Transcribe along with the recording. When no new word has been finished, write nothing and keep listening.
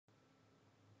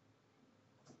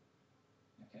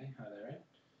Okay, hi there, Ed.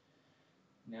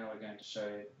 Now we're going to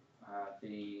show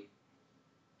the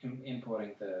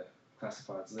importing the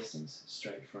classifieds listings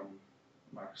straight from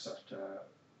Microsoft,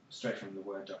 straight from the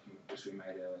Word document which we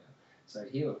made earlier. So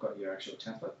here we've got your actual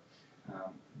template.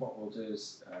 What we'll do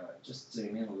is just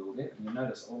zoom in a little bit, and you'll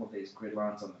notice all of these grid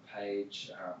lines on the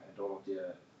page and all of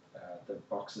the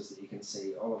boxes that you can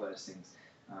see, all of those things.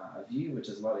 A view, which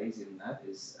is a lot easier than that,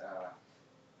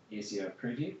 is your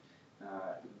preview.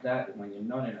 That, when you're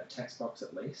not in a text box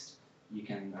at least, you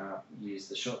can use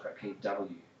the shortcut key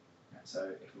W. And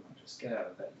so if we want to just get out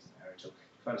of that using the arrow tool,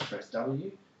 if I just press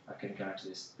W, I can go into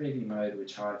this preview mode,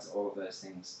 which hides all of those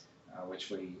things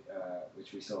which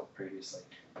we saw previously,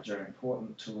 which are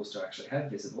important tools to actually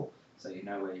have visible, so you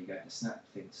know where you're going to snap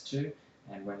things to,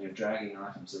 and when you're dragging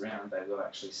items around, they will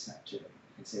actually snap to them.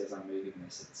 You can see as I'm moving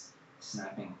this, it's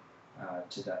snapping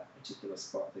to that particular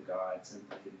spot, the guides, and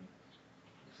the hidden.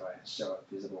 If I show it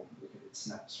visible, look at it,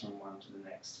 snaps from one to the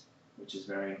next, which is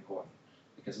very important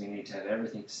because we need to have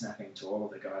everything snapping to all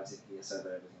of the guides in here so that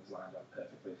everything's lined up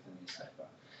perfectly with the newspaper.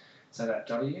 So that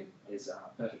W is a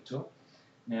perfect tool.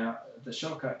 Now, the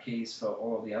shortcut keys for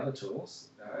all of the other tools,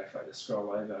 if I just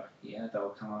scroll over here, they'll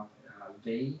come up.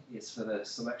 V is for the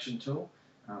selection tool.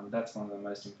 That's one of the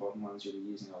most important ones you'll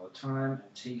be using all the time,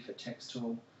 and T for text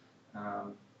tool,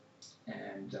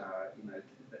 and you know,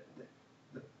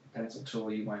 the pencil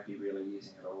tool you won't be really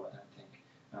using at all, I don't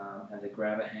think, and the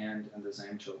grabber hand and the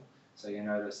zoom tool. So you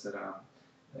notice that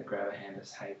the grabber hand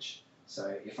is H.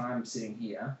 So if I'm sitting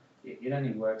here, it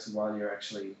only works while you're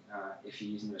actually, if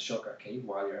you're using the shortcut key,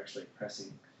 while you're actually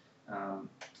pressing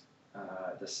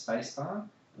the space bar,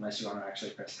 unless you want to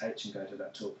actually press H and go to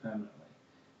that tool permanently.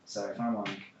 So if I'm on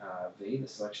V, the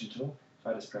selection tool, if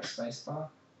I just press space bar,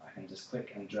 I can just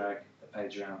click and drag the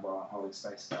page around while I'm holding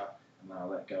space bar, and when I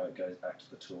let go, it goes back to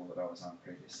the tool that I was on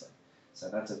previously. So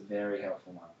that's a very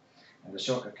helpful one. And the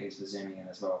shortcut keys for zooming in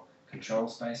as well. Control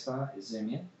spacebar is zoom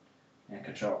in, and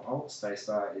Control Alt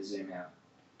spacebar is zoom out.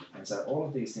 And so all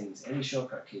of these things, any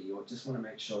shortcut key, you'll just want to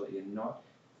make sure that you're not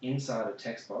inside a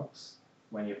text box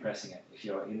when you're pressing it, if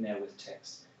you're in there with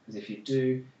text. Because if you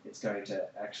do, it's going to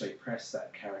actually press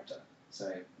that character.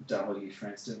 So W, for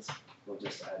instance, will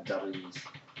just add W's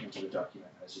into the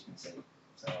document, as you can see.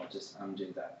 So I'll just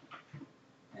undo that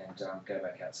and go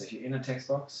back out. So if you're in a text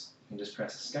box, you can just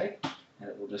press Escape, and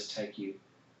it will just take you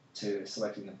to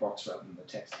selecting the box rather than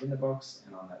the text in the box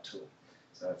and on that tool.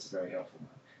 So that's a very helpful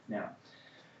one. Now,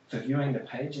 for viewing the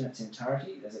page in its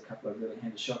entirety, there's a couple of really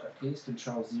handy shortcut keys.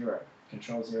 Control 0.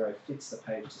 Control 0 fits the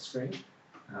page to screen.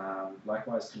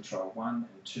 Likewise, Control 1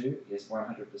 and 2 is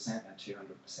 100% and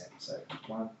 200%. So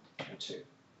 1 and 2,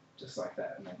 just like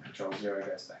that. And then Control 0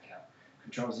 goes back out.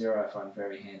 Control 0 I find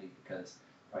very handy because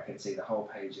I can see the whole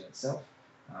page in itself.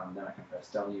 Then I can press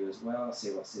W as well,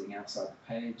 see what's sitting outside the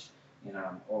page in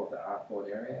all of the artboard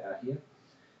area out here.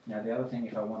 Now the other thing,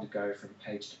 if I want to go from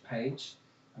page to page,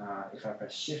 if I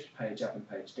press Shift page up and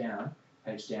page down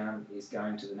is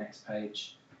going to the next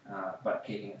page, but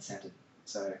keeping it centered.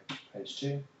 So page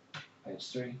 2,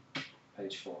 page 3,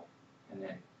 page 4, and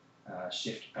then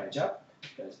Shift page up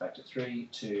goes back to 3,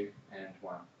 2, and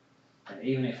 1. And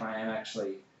even if I am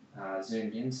actually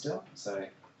zoomed in still, so if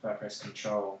I press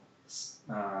Control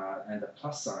and the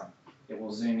plus sign, it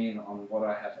will zoom in on what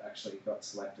I have actually got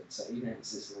selected. So even if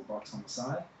it's this little box on the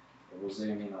side, it will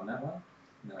zoom in on that one.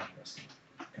 And then I press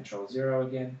Control 0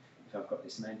 again. If I've got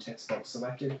this main text box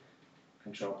selected,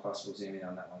 Control plus will zoom in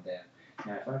on that one there.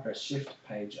 Now if I press Shift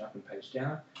page up and page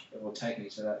down, it will take me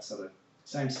to that sort of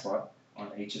same spot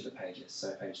on each of the pages.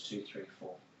 So page 2, 3,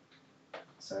 4.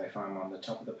 So if I'm on the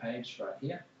top of the page right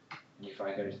here, and if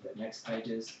I go to the next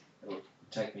pages, it will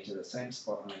take me to the same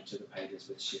spot on each of the pages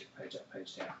with Shift page up,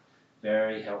 page down.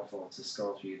 Very helpful to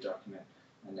scroll through your document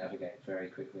and navigate very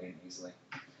quickly and easily.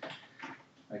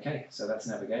 Okay, so that's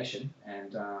navigation,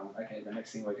 and okay, the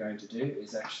next thing we're going to do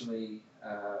is actually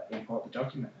import the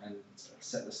document and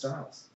set the styles.